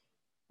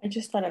I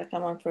just thought I'd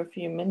come on for a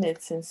few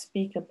minutes and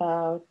speak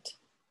about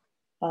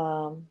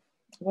um,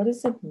 what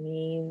does it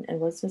mean and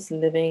what's this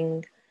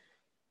living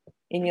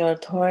in your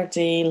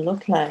authority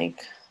look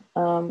like?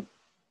 Um,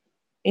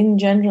 in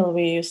general,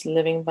 we're used to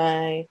living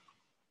by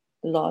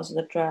the laws of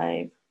the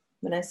tribe.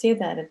 When I say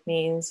that, it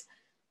means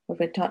what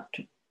we're taught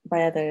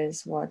by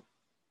others, what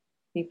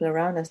people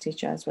around us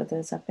teach us, whether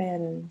it's our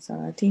parents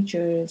or our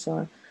teachers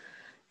or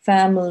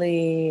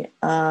family,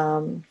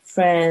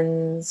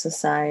 friends,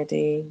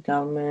 society,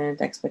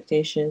 government,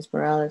 expectations,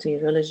 morality,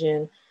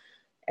 religion,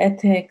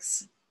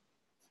 ethics.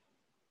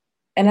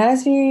 And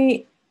as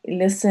we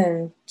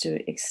listen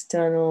to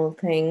external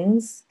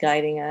things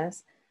guiding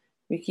us,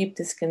 we keep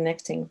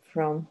disconnecting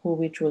from who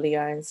we truly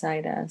are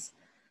inside us.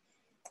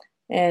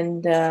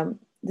 And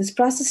this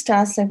process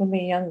starts like when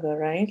we're younger,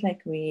 right?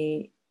 Like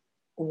we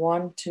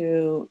want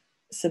to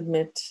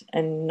submit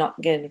and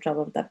not get into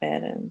trouble with our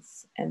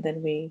parents. And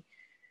then we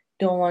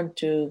don't want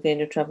to get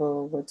into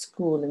trouble with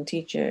school and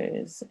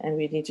teachers. And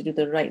we need to do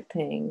the right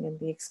thing and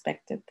the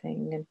expected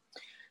thing. And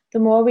the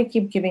more we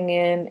keep giving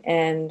in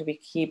and we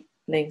keep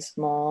playing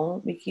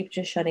small, we keep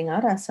just shutting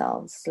out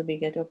ourselves till we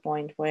get to a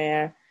point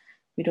where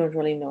we don't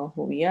really know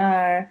who we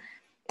are.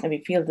 And we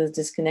feel this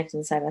disconnect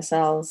inside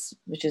ourselves,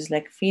 which is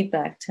like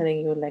feedback telling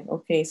you, like,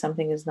 okay,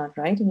 something is not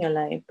right in your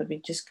life, but we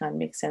just can't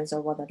make sense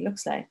of what that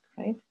looks like,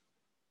 right?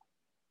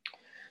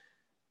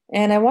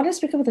 And I want to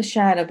speak about the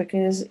shadow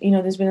because,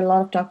 there's been a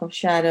lot of talk of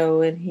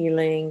shadow and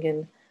healing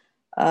and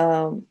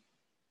um,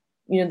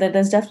 that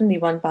there's definitely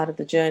one part of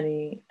the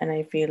journey, and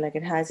I feel like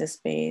it has a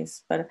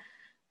space. But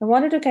I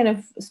wanted to kind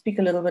of speak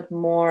a little bit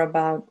more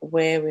about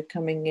where we're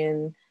coming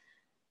in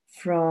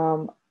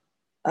from,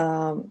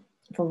 um,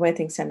 from where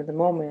things stand at the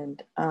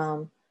moment.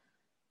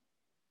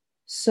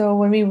 So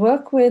when we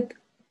work with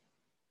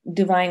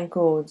divine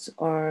codes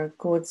or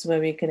codes where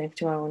we connect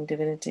to our own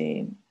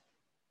divinity,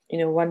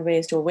 one way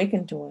is to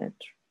awaken to it.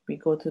 We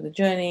go through the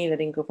journey,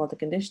 letting go of all the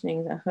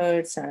conditionings, our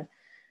hurts, our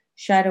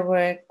shadow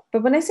work.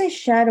 But when I say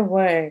shadow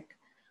work,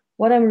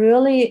 what I'm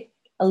really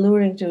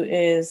alluding to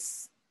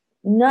is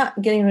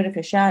not getting rid of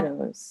your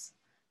shadows,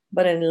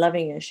 but in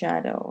loving your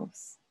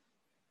shadows.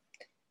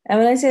 And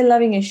when I say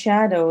loving your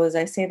shadows,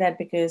 I say that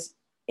because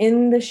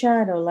in the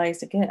shadow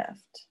lies a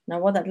gift. Now,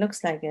 what that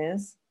looks like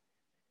is,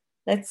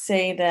 let's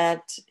say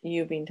that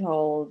you've been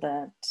told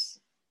that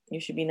you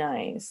should be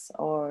nice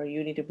or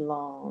you need to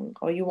belong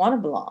or you want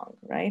to belong,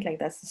 right? Like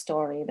that's the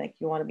story. Like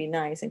you want to be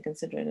nice and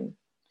considerate.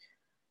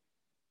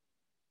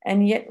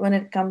 And yet, when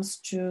it comes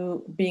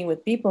to being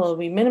with people,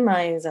 we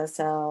minimize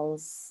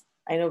ourselves.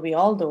 I know we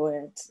all do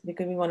it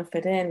because we want to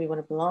fit in, we want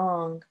to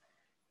belong.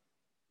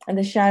 And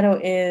the shadow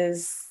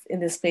is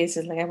in this space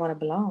is like, I want to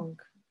belong.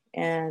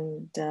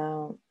 And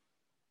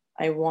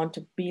I want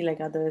to be like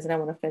others and I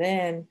want to fit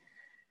in.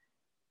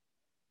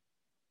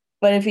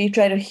 But if we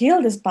try to heal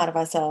this part of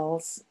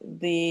ourselves,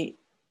 the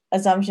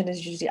assumption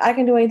is usually, I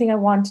can do anything I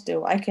want to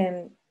do. I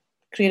can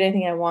create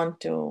anything I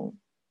want to.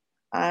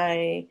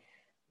 I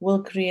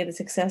will create the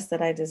success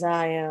that I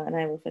desire and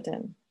I will fit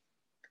in.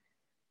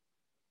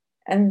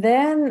 And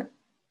then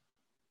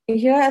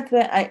here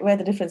at where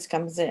the difference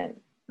comes in,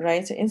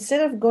 right? So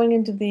instead of going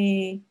into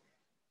the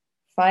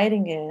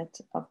fighting it,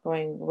 of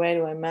going, where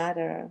do I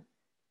matter?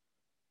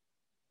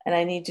 And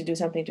I need to do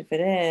something to fit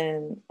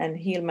in and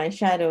heal my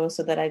shadow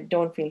so that I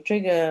don't feel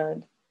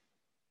triggered.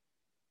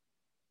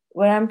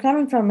 Where I'm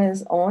coming from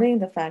is owning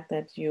the fact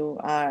that you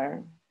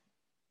are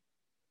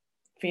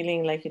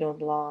feeling like you don't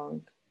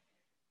belong.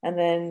 And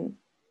then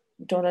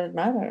don't let it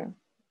matter.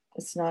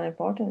 It's not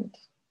important.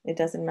 It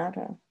doesn't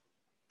matter.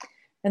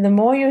 And the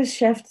more you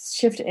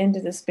shift into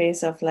the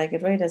space of like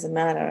it really doesn't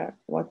matter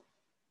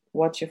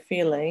what you're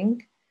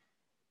feeling,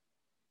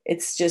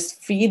 it's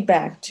just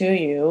feedback to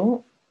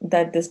you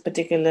that this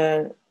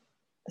particular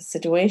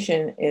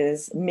situation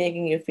is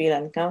making you feel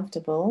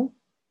uncomfortable,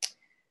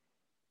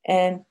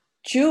 and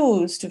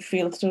choose to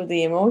feel through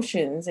the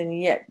emotions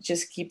and yet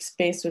just keep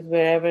space with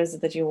wherever it is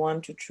that you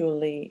want to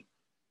truly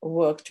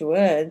work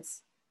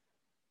towards.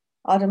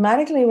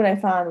 Automatically what I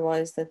found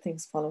was that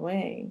things fall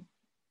away,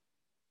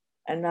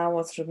 and now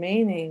what's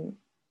remaining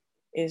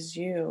is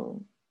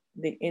you,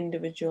 the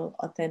individual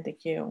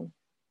authentic you.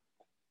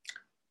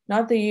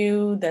 Not the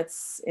you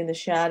that's in the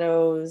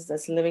shadows,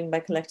 that's living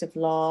by collective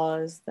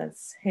laws,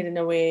 that's hidden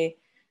away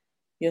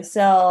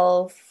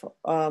yourself,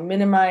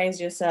 minimize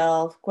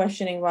yourself,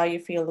 questioning why you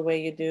feel the way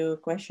you do,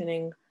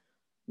 questioning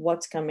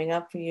what's coming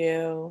up for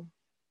you,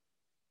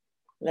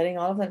 letting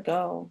all of that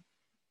go,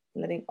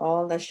 letting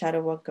all that shadow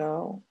work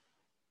go,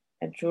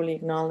 and truly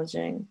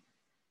acknowledging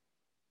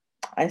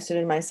I stood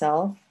in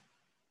myself.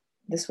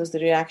 This was the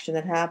reaction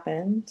that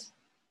happened.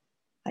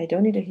 I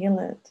don't need to heal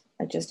it.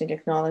 I just need to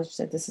acknowledge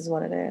that this is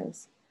what it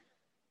is.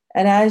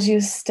 And as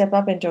you step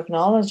up into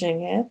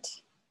acknowledging it,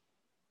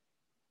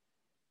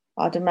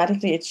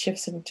 automatically it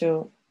shifts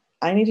into,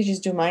 I need to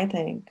just do my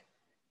thing.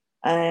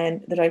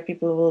 And the right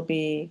people will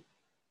be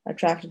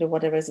attracted to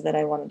whatever it is that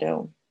I want to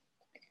do.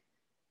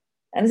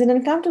 And it's an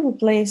uncomfortable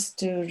place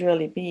to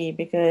really be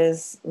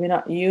because we're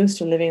not used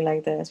to living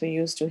like this. We're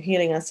used to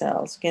healing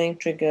ourselves, getting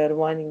triggered,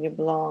 wanting to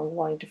belong,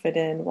 wanting to fit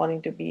in,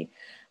 wanting to be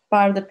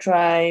part of the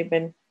tribe.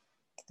 And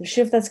the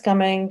shift that's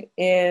coming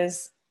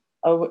is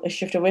a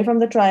shift away from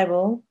the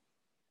tribal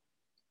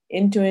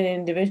into an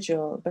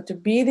individual. But to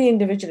be the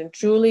individual and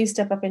truly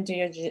step up into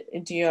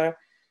your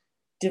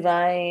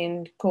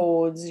divine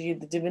codes, the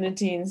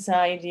divinity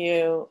inside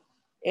you,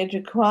 it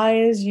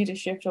requires you to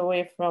shift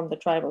away from the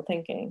tribal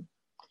thinking.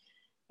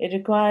 It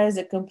requires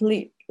a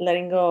complete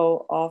letting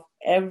go of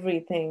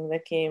everything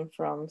that came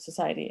from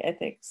society,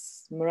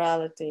 ethics,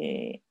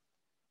 morality,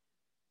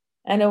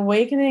 and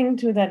awakening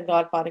to that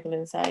God particle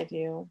inside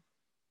you,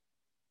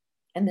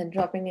 and then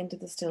dropping into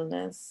the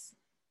stillness,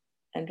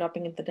 and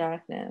dropping into the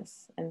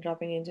darkness, and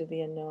dropping into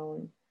the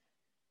unknown,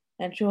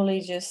 and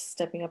truly just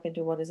stepping up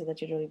into what is it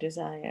that you really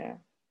desire.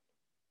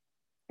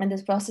 And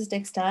this process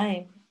takes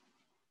time.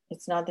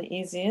 It's not the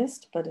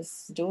easiest, but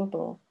it's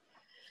doable.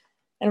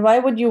 And why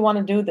would you want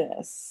to do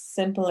this?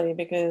 Simply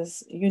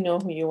because you know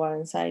who you are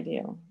inside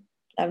you.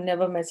 I've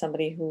never met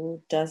somebody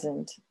who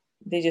doesn't.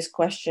 They just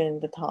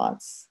question the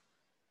thoughts.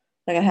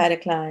 Like I had a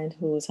client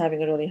who's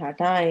having a really hard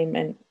time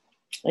and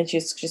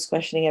she's just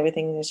questioning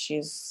everything that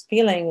she's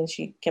feeling. And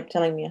she kept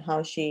telling me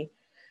how she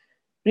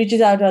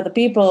reaches out to other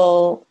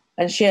people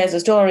and shares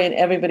a story and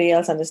everybody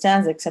else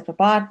understands it except her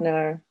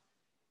partner.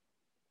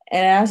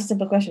 And I asked a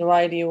simple question,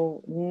 why do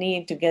you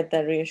need to get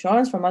that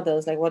reassurance from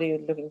others? Like, what are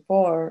you looking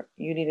for?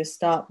 You need to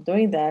stop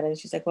doing that. And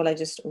she's like, well, I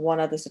just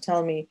want others to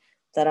tell me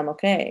that I'm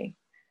okay.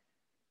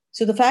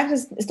 So the fact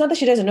is, it's not that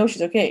she doesn't know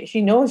she's okay.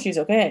 She knows she's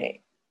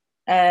okay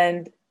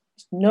and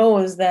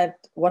knows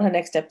that what her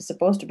next step is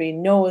supposed to be,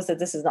 knows that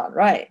this is not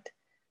right.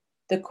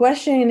 The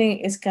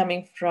questioning is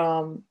coming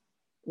from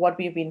what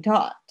we've been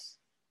taught,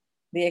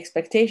 the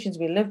expectations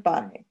we live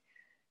by,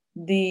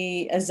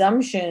 the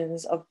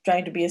assumptions of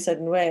trying to be a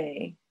certain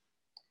way.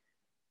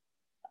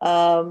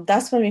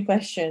 That's when we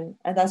question,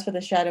 and that's where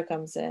the shadow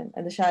comes in.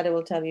 And the shadow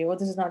will tell you, oh,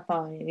 this is not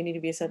fine. You need to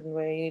be a certain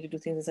way. You need to do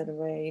things a certain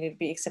way. You need to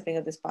be accepting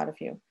of this part of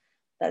you.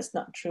 That's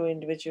not true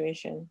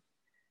individuation.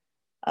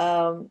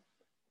 Um,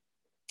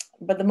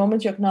 but the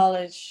moment you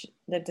acknowledge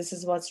that this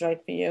is what's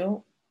right for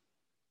you,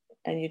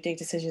 and you take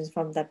decisions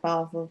from that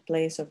powerful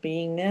place of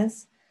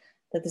beingness,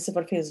 that this is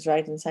what feels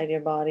right inside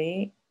your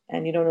body,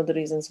 and you don't know the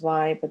reasons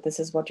why, but this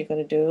is what you're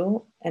going to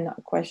do, and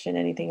not question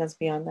anything else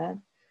beyond that,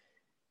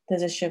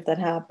 there's a shift that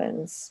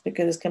happens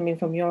because it's coming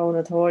from your own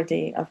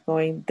authority of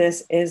going,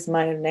 this is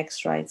my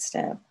next right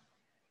step.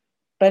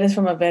 But it's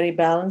from a very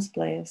balanced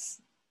place.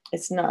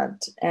 It's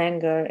not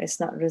anger, it's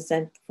not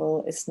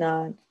resentful, it's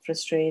not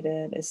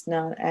frustrated, it's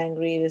not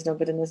angry, there's no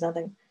bitterness,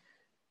 nothing.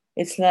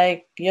 It's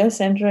like you're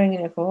centering in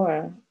your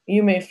core.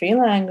 You may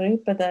feel angry,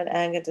 but that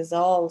anger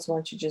dissolves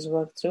once you just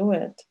work through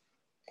it.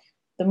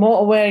 The more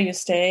aware you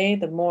stay,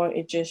 the more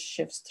it just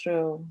shifts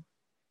through.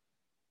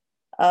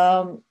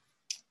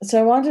 So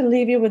I want to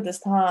leave you with this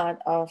thought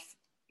of,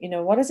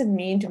 what does it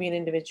mean to be an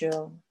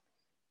individual?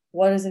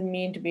 What does it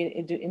mean to be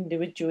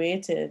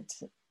individuated,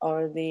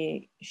 or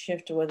the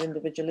shift towards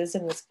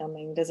individualism is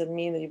coming? Does it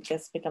mean that you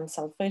just become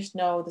selfish?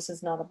 No, this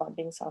is not about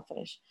being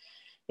selfish.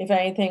 If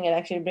anything, it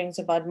actually brings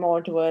about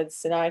more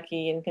towards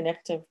synarchy and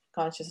connective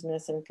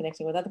consciousness and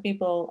connecting with other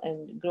people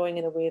and growing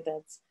in a way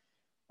that's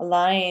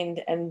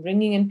aligned and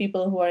bringing in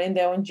people who are in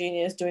their own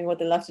genius, doing what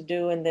they love to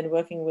do, and then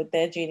working with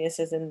their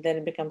geniuses. And then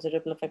it becomes a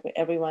ripple effect where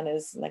everyone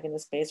is like in a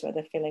space where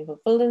they're feeling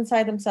fulfilled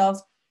inside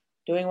themselves,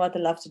 doing what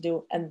they love to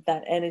do. And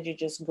that energy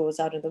just goes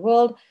out in the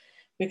world.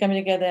 We're coming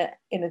together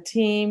in a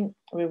team.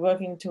 We're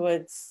working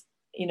towards,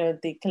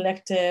 the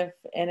collective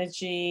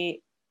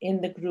energy in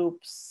the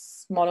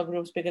groups, smaller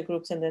groups, bigger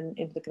groups, and then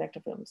into the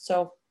collective rooms.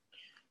 So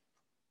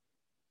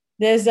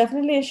there's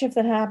definitely a shift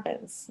that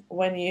happens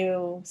when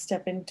you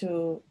step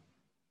into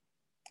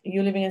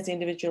you living as the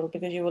individual,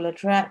 because you will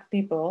attract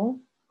people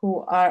who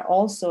are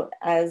also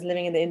as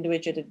living in the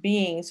individuated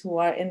beings who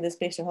are in this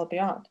space to help you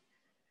out.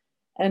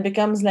 And it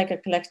becomes like a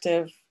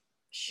collective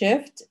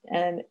shift,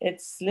 and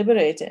it's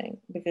liberating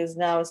because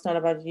now it's not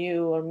about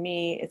you or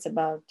me, it's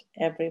about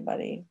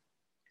everybody.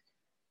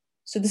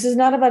 So this is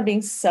not about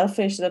being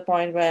selfish to the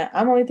point where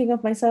I'm only thinking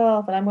of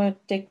myself and I'm going to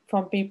take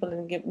from people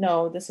and give.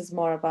 No, this is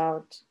more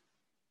about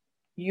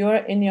you're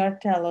in your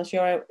telos,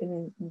 you're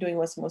in doing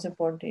what's most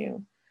important to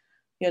you.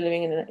 You're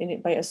living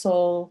in by a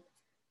soul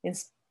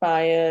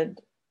inspired,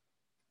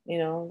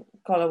 call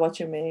it what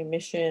you may,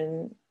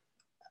 mission.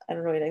 I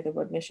don't really like the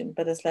word mission,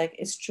 but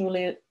it's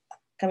truly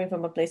coming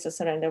from a place of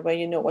surrender where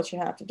you know what you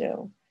have to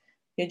do.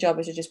 Your job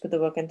is to just put the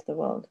work into the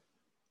world.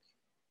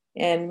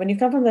 And when you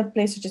come from that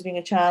place of just being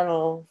a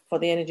channel for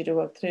the energy to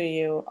work through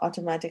you,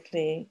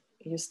 automatically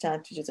you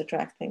start to just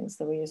attract things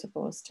the way you're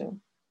supposed to.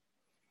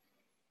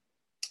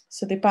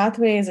 So the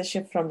pathway is a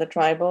shift from the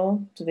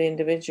tribal to the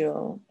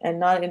individual, and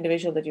not an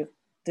individual that you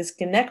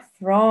disconnect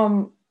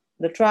from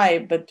the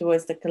tribe, but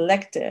towards the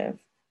collective,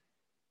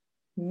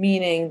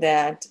 meaning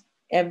that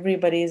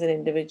everybody is an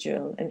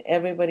individual and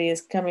everybody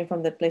is coming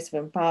from the place of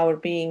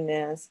empowered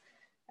beingness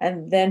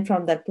And then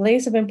from that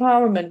place of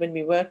empowerment, when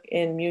we work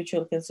in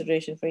mutual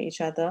consideration for each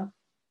other,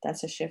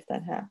 that's a shift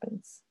that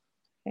happens.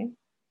 Okay.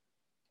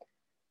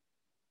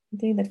 I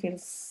think that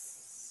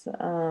feels,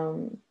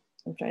 I'm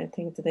trying to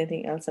think if there's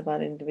anything else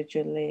about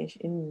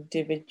individuation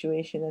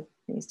that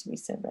needs to be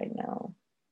said right now.